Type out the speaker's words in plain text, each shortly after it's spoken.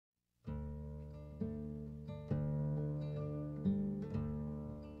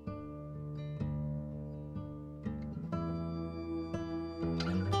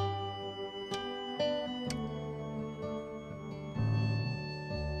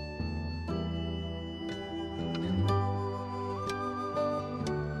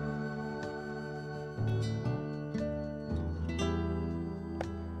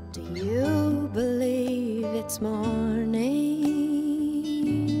it's morning.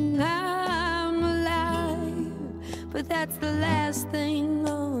 I'm alive, but that's the last thing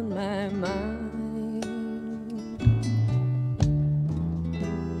on my mind.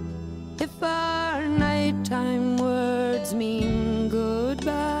 If our nighttime words mean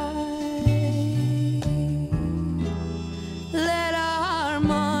goodbye, let our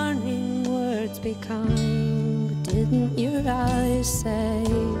morning words be kind. But didn't your eyes say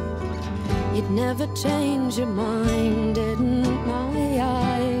you'd never change your mind? Didn't my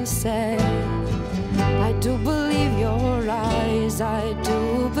eyes say I do believe your eyes? I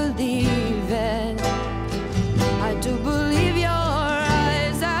do believe it. I do believe your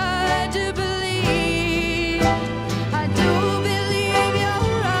eyes. I do believe. I do believe your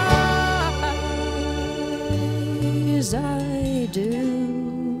eyes. I do.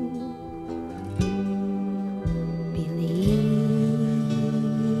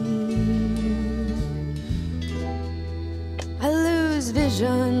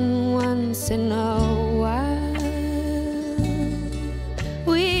 Vision once in a while.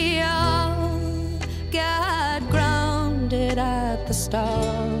 We all got grounded at the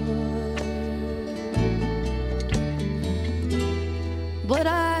start, but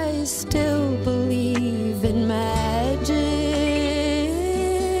I still believe in magic.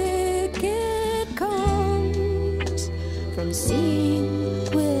 It comes from seeing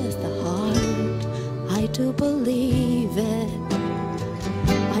with the heart. I do believe it.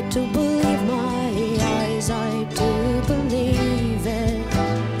 I do believe my eyes, I do believe it.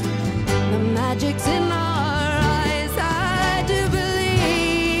 The magic's in our eyes, I do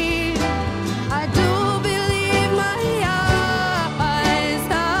believe. I do believe my eyes,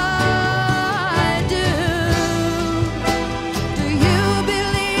 I do. Do you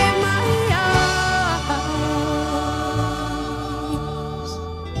believe my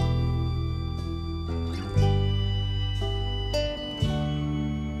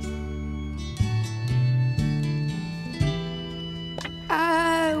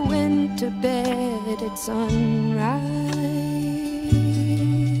I went to bed at sunrise.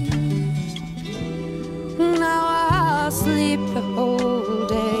 Now I'll sleep the whole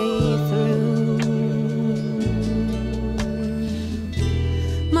day through.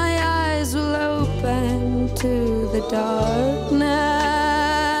 My eyes will open to the darkness,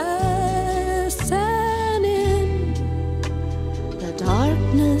 and in the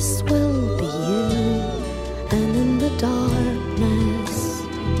darkness will be you, and in the darkness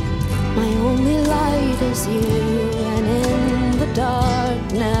my only light is you, and in the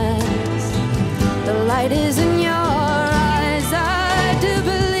darkness the light is in your eyes. I do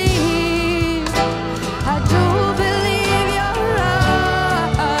believe, I do believe your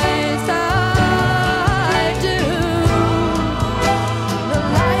eyes, I do. The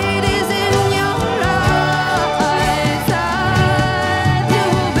light is in your eyes, I do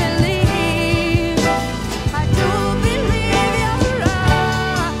believe.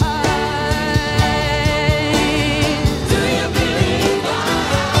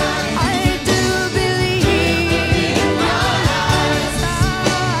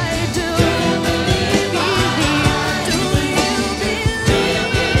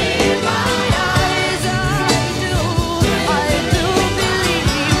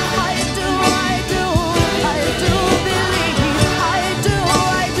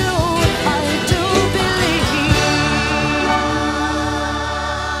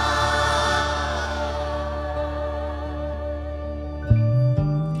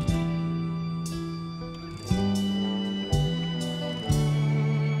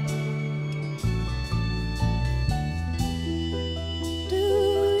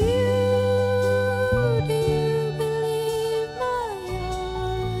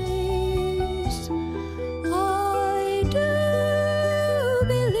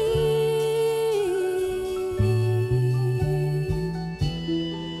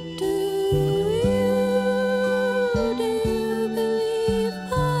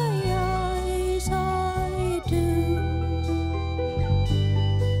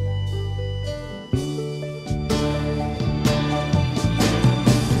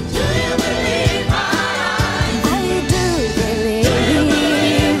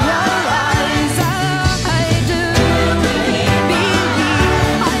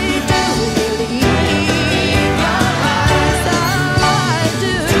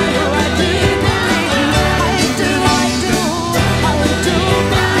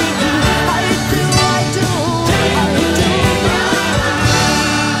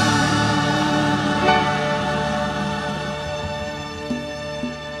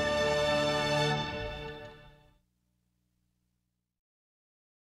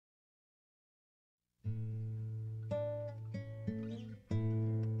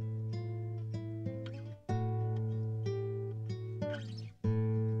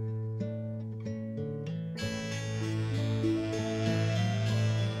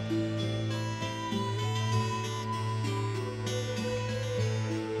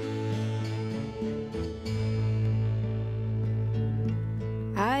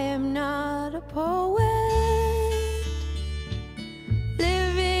 I am not a poet.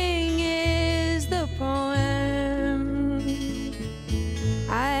 Living is the poem.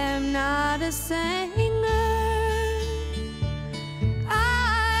 I am not a singer.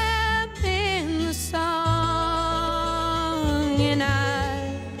 I am in the song, and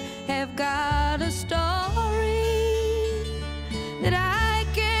I have got a story that I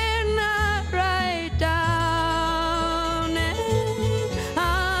cannot write down. And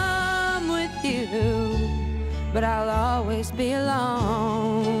I'm with you, but I'll always be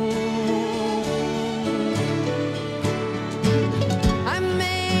alone. I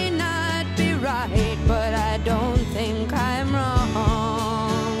may not be right, but I don't think I'm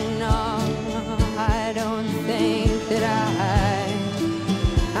wrong. No, I don't think that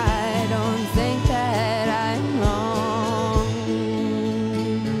I don't think that I'm wrong.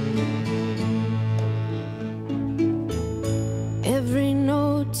 Every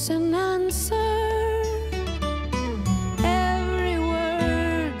note's an answer. Every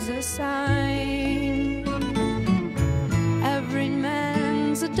word's a sign. Every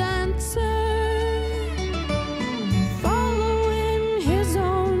man's a dancer, following his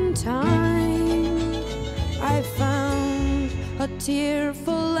own time. I found a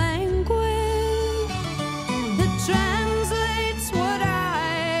tearful language that translates what I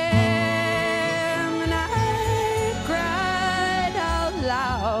am, and I cried out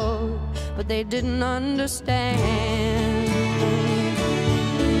loud, but they didn't understand.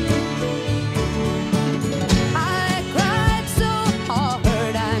 I cried so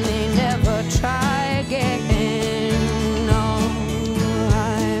hard I may never try again. No,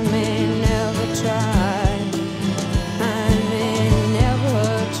 I may never try. I may never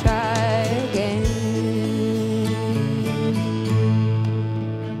try again.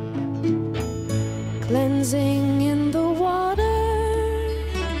 Cleansing in the water,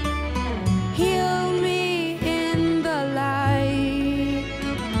 heal me in the light.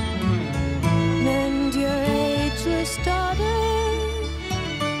 Mend your ageless daughter.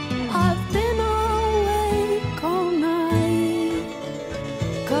 I've been awake all night.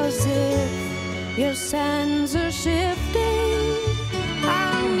 'Cause if your sands are shifting,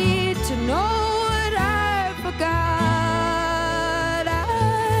 I'll need to know what I forgot. I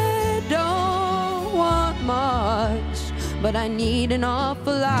don't want much, but I need an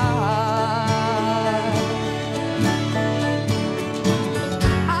awful lot.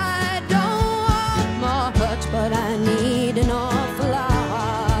 I don't want much, but I need an awful lot.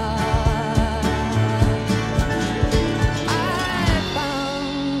 I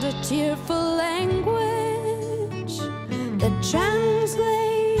found a tearful language that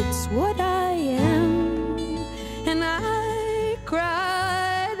translates what I am, and I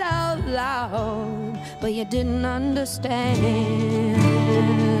cried out loud, but you didn't understand.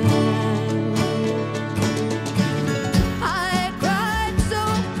 I cried so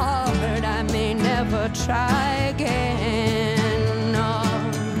hard I may never try again. No,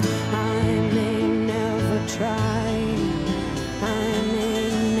 I may never try. I may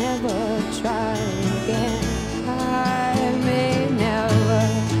never try again. I may never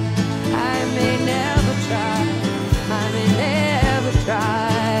try. I may never try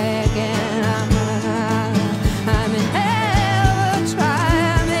again. I may never try.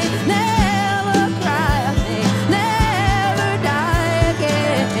 I may never cry. I may never die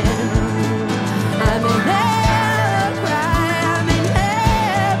again. I may never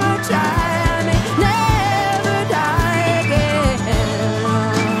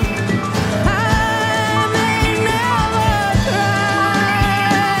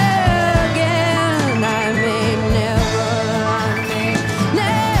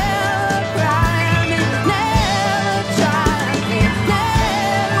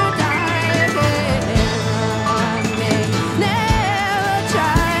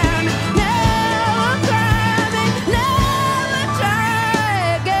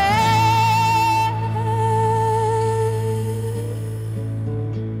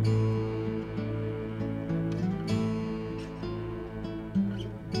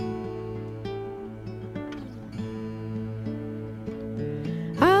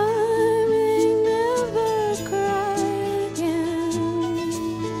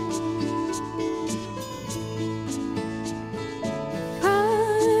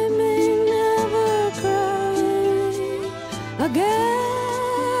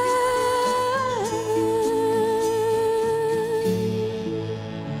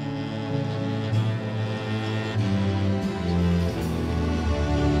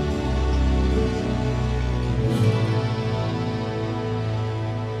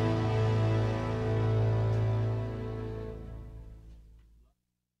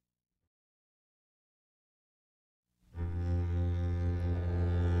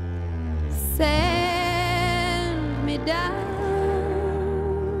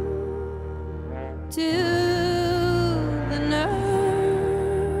to the nerve,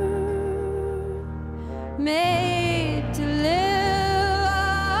 made to live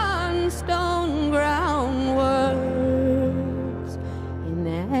on stone-ground words.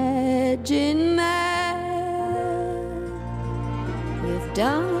 Imagine that you've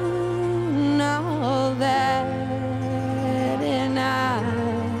done all that, and I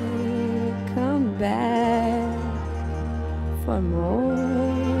come back for more.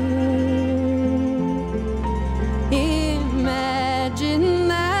 Imagine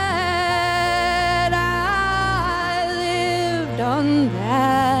that I lived on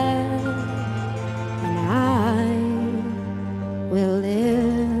that, and I will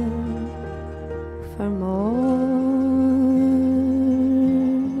live for more.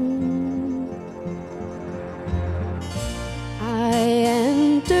 I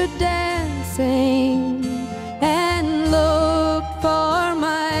entered dancing and looked for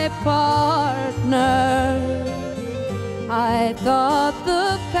my partner. I thought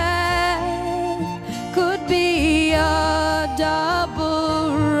the path could be a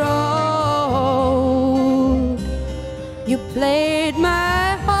double road. You played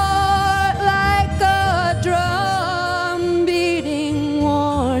my heart like a drum beating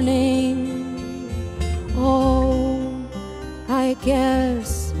warning. Oh, I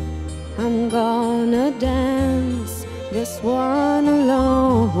guess I'm gonna dance this one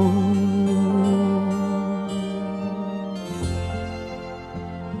alone.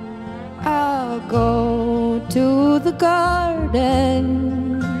 I'll go to the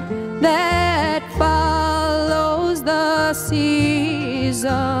garden that follows the seasons,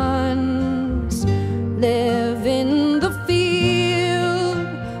 live in the field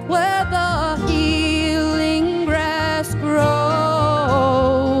where the healing grass grows,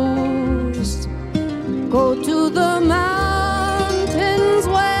 go to the mountains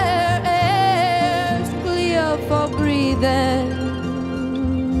where air's clear for breathing.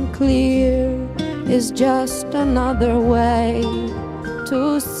 Clear is just another way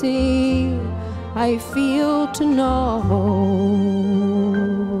to see. I feel to know.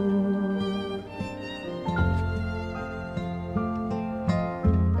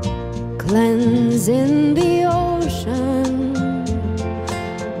 Cleanse in the ocean,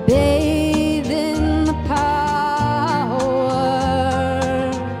 bathe in the power,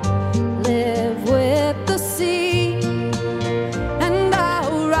 live with the sea, and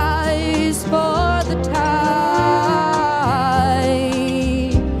I'll rise for the tide.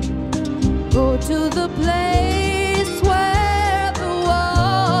 Go to the place where the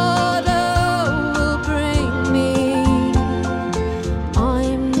water will bring me.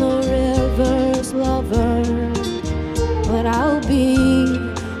 I'm the river's lover, but I'll be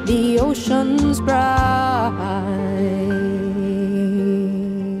the ocean's bride.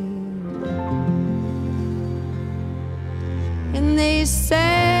 And they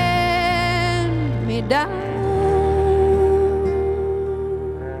send me down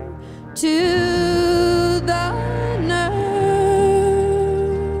to the nerve,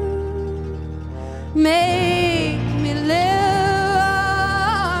 make me live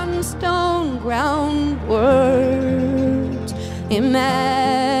on stone-ground words.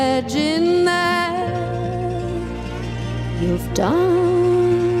 Imagine that you've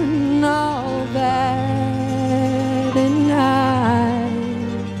done all that, and I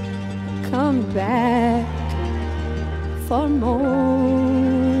come back for more.